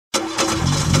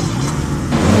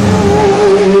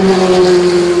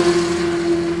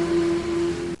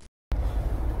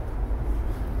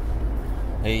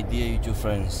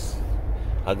friends,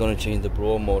 I'm gonna change the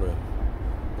blower motor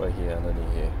right here,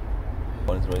 underneath here.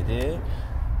 One is right there,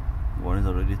 one is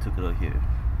already took it out here.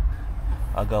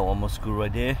 I got one more screw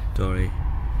right there. Sorry,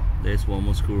 there's one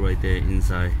more screw right there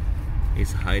inside.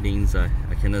 It's hiding inside,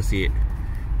 I cannot see it.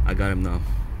 I got him now.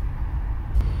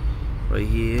 Right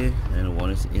here, and one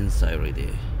is inside right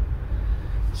there.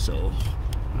 So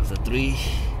after 3,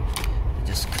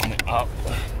 just coming up.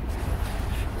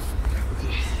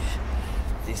 Okay,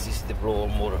 this is the blower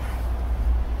motor.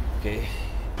 Okay,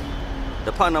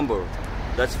 the part number,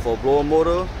 that's for blower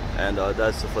motor, and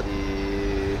that's for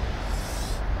the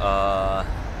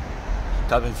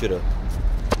cabin filter.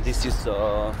 This is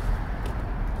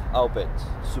outback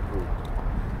Subaru.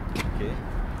 Okay,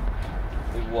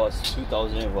 it was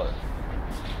 2005.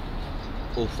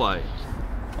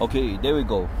 Okay, there we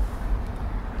go.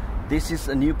 This is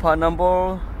a new part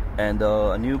number and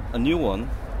a new one.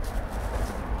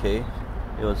 Okay,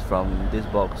 it was from this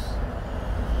box,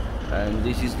 and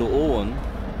this is the old one,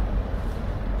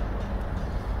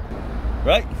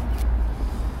 right?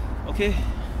 Okay,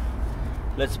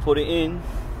 let's put it in.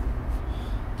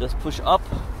 Just push up,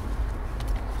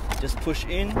 just push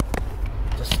in,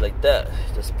 just like that.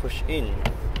 Just push in,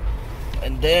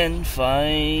 and then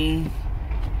find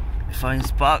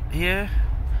spot here.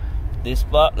 This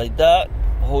spot like that.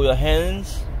 Hold your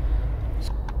hands.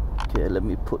 Okay, let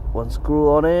me put one screw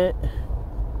on it,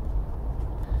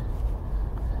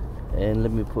 and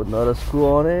let me put another screw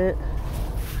on it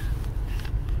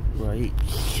right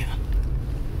here.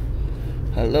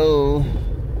 Hello,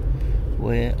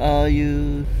 where are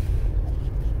you?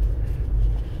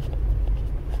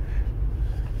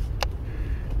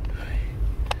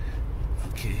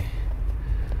 Okay,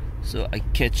 so I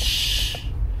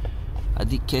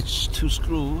did catch 2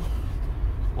 screws.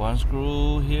 One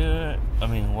screw here,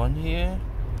 one here,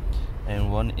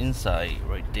 and one inside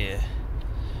right there.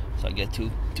 So I get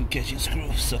two catching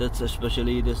screws. So that's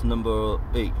especially this number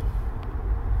 8.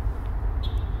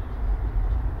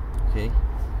 Okay.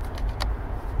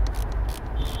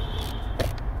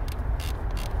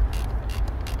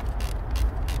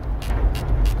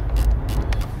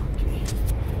 Okay.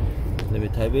 Let me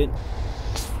type it.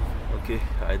 Okay,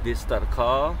 I did start the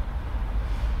car.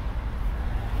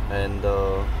 And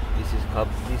this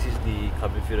is the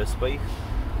cabin filter space,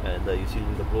 and you see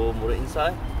the blower motor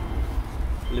inside.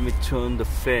 Let me turn the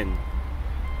fan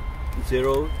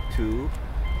 0 to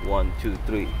 1 2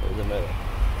 3, doesn't matter.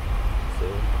 So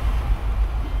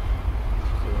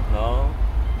now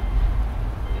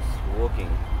it's working.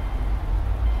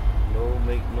 No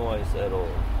make noise at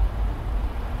all.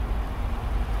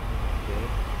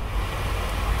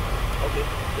 Okay,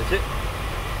 that's it.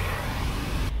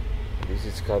 This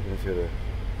is cabin filter,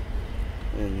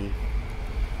 and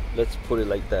let's put it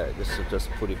like that. Just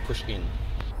push in.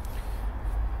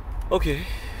 Okay,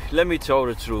 let me tell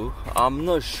the truth. I'm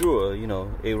not sure.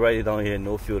 It write it down here,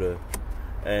 no filter,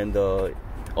 and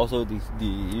also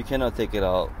you cannot take it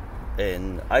out.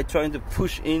 And I trying to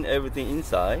push in everything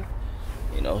inside.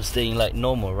 Staying like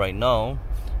normal right now.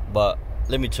 But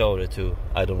let me tell the truth.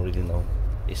 I don't really know.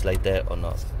 It's like that or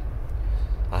not.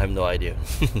 I have no idea.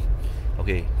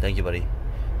 Okay, thank you, buddy.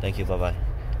 Thank you, bye-bye.